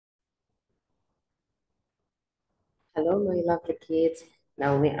Hello, my lovely kids.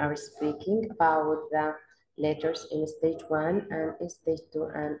 Now we are speaking about the letters in stage 1 and stage 2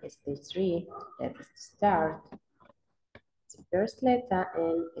 and stage 3. Let's start. The first letter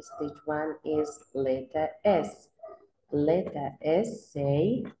in stage 1 is letter S. Letter S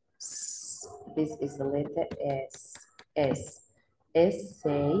say S. This is the letter S. S. S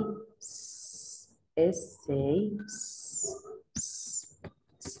say S. S say S. S.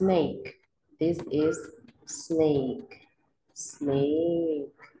 Snake. This is snake.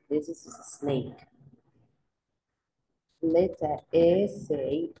 Snake. This is a snake. Letter A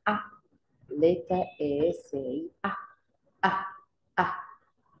say A. Letter A say A. A. A.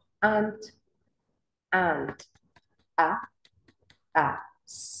 Ant. Ant. A. A.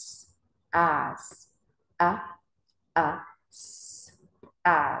 S. As. A. A. S.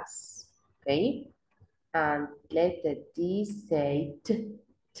 As. Okay. And letter D say T.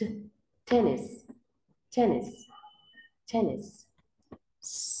 T. Tennis. Tennis. Tennis.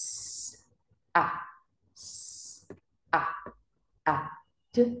 S. A. S. A. A.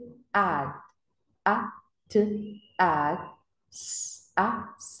 T. Add. A. T. Add. S. A.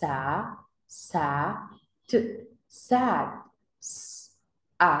 Sa. Sa. T. Sad. S.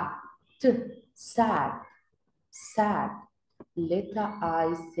 A. T. Sad. Sad. Letter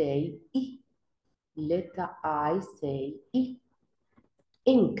I say I. Letter I say I.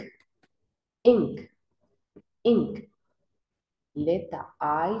 Ink. Ink. Ink. Letter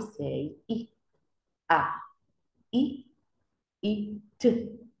I say I. A. I. It. It.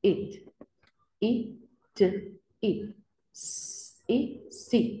 It. It. It. Sit.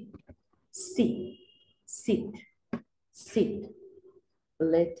 Sit. Sit. Sit.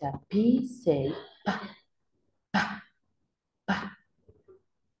 Letter P say pa. Pa. Pa.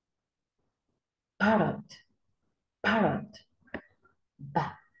 Parrot. Parrot.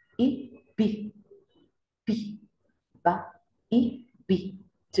 Ba. I. B. B. Ba. I. B.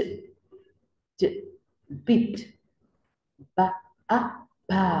 T. T. Bit. Ba. A.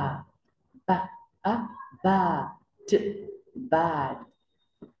 Ba. Ba. A. Ba. T. Bad.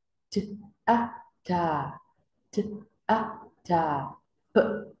 T. A. Ta. T. A. Ta. P.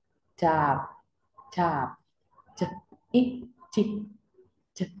 Tap. Tap. T. I. T.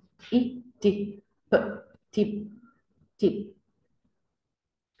 T. I. T. P. Tip. Tip.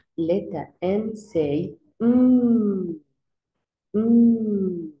 Letter N say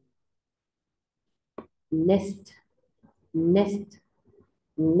nest. Nest.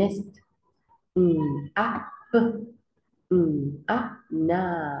 Nest. A. P. A.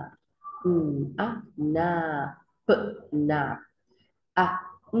 Na. A. Na. P. Na. A.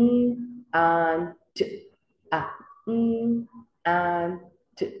 And T. A. And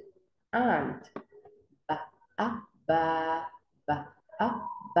T. And. Ba. A. Ba. Ba. A.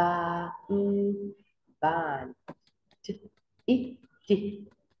 Ba. Ban. T. I. T.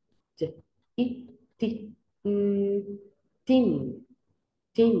 T. I. T. Tin.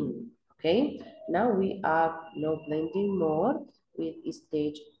 Tin. Okay, now we are now blending more with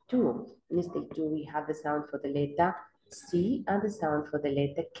stage 2. In stage 2, we have the sound for the letter C and the sound for the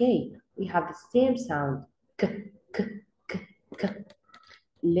letter K. We have the same sound, K, K, K, K.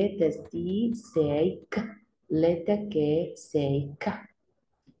 Letter C say K, letter K say K.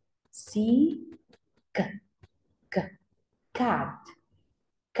 C, K, K, cat,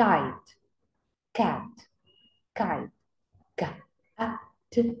 kite, cat, kite, cat,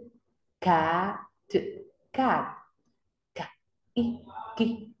 cat, cat. I,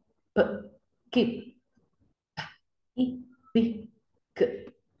 ki, p, kip, I, pi, k,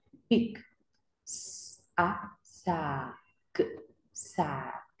 pik, s, a, sa, k,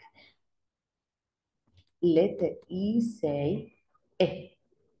 sack. Letter E say e,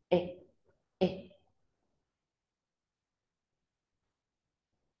 e, e,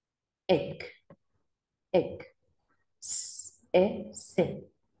 egg, egg, s, e, se,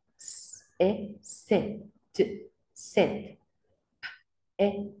 s, e, se, t, set,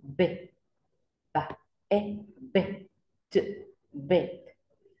 e, b, ba, e, b, t, bet,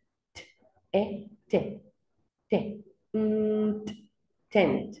 t, e, te, te, t,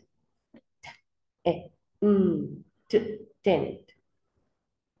 tent, e, t, tent,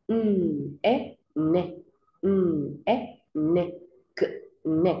 e, ne, e, neck,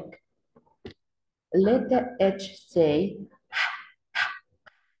 neck. Letter H say,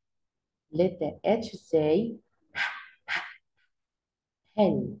 letter H say,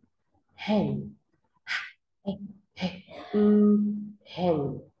 hen, hen,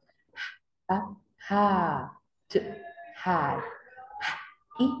 hen, a, hat, hat,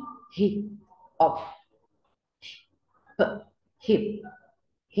 I, hip, up, p, hip,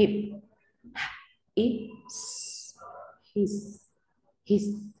 hip, I, his,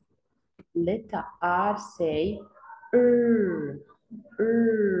 his. Letter R say er,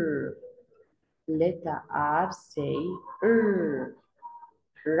 er. Letter R say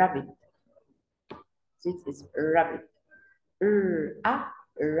rabbit. This is rabbit. A,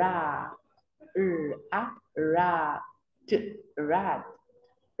 ra, a, ra, t, rat.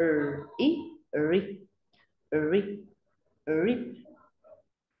 I, ri, ri, rip.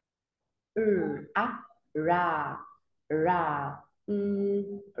 A, ra,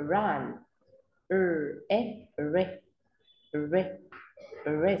 run. Re, re,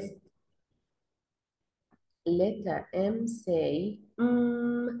 rest. Letter M say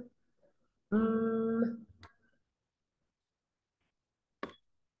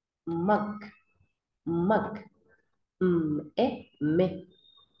mug, mug. Me, me.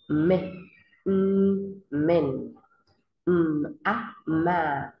 Men. Ma.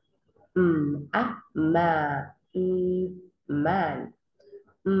 Ma. Man.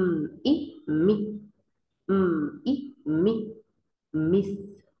 Me. Me. Miss.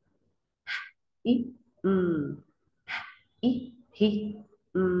 I, he.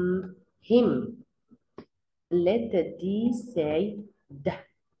 Him. Letter D say da,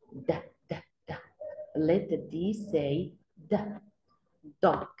 da, da, da. Letter D say da,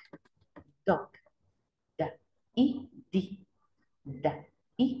 dog, dog. Da, I, di, da,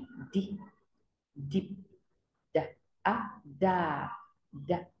 I, di, dip. Da, a, da,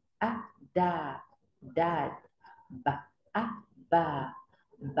 da, a, da, dad. Ba, a, ba,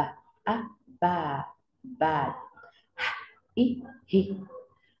 ba, a, ba, bad. I, he,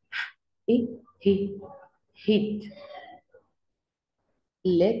 hit.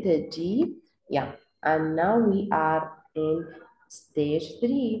 Letter G, yeah. And now we are in stage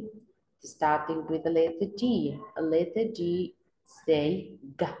 3, starting with the letter G. Letter G say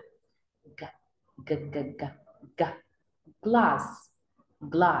G, G, G, G, G, G. Glass,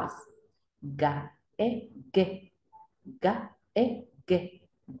 glass. G, E, G, G, E, G,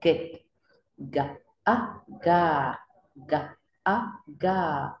 get. G, A, ga, G, A,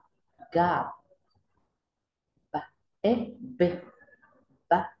 ga, gap. B, E, B.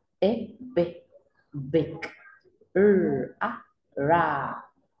 Ba, e, be, big. Ra,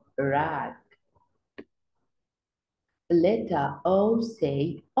 rag. Letter O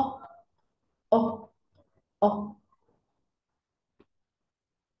say oh, oh, oh.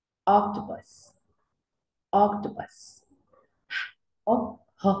 Octopus, octopus. Oh,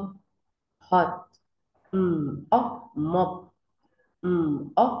 ho, hot. Oh, mop.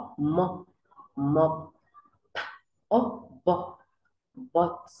 Oh, mop, mop. Oh, bo,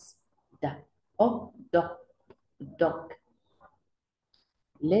 bots. Da, oh, dog, dog.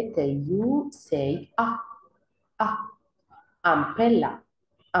 Letter U say ah. Umbrella,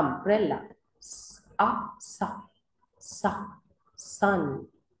 umbrella. Sa, sa, sun.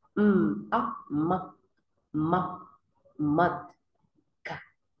 Ma, mud. Ka,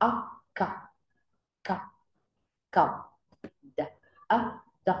 ka, ka, cup. Da,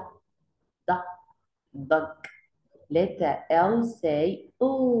 da, da, dog. Letter L say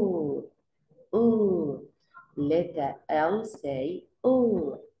ooh, ooh. Letter L say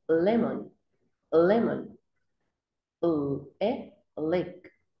ooh, lemon, lemon.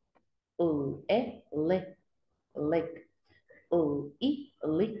 Lick. Lick, lick. Lick.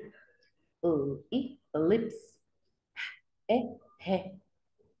 Lips. He,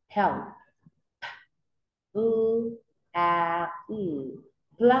 help. Ooh,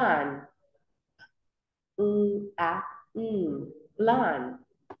 plan. Plan.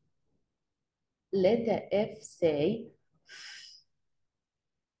 Letter F say,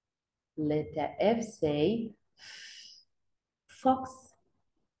 letter F say, fox,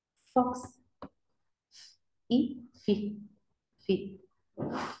 fox. Fi, fi.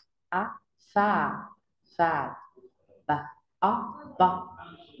 Fa, fa. Ba, ba,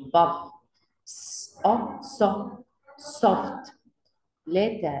 buff. So, soft.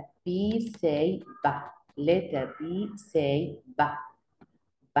 Letter B say ba. Letter B say ba.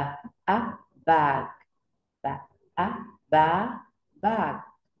 Ba, bag. Ba, bag.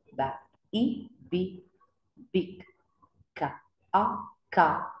 Ba, big. Ka,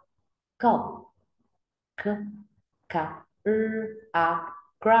 ka, cup. K, crab.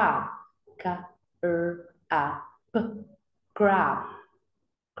 P, crab.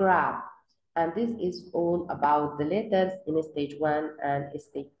 Grab. And this is all about the letters in stage 1 and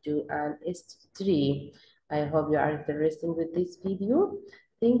stage 2 and stage 3. I hope you are interested with this video.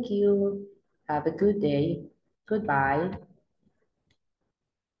 Thank you. Have a good day. Goodbye.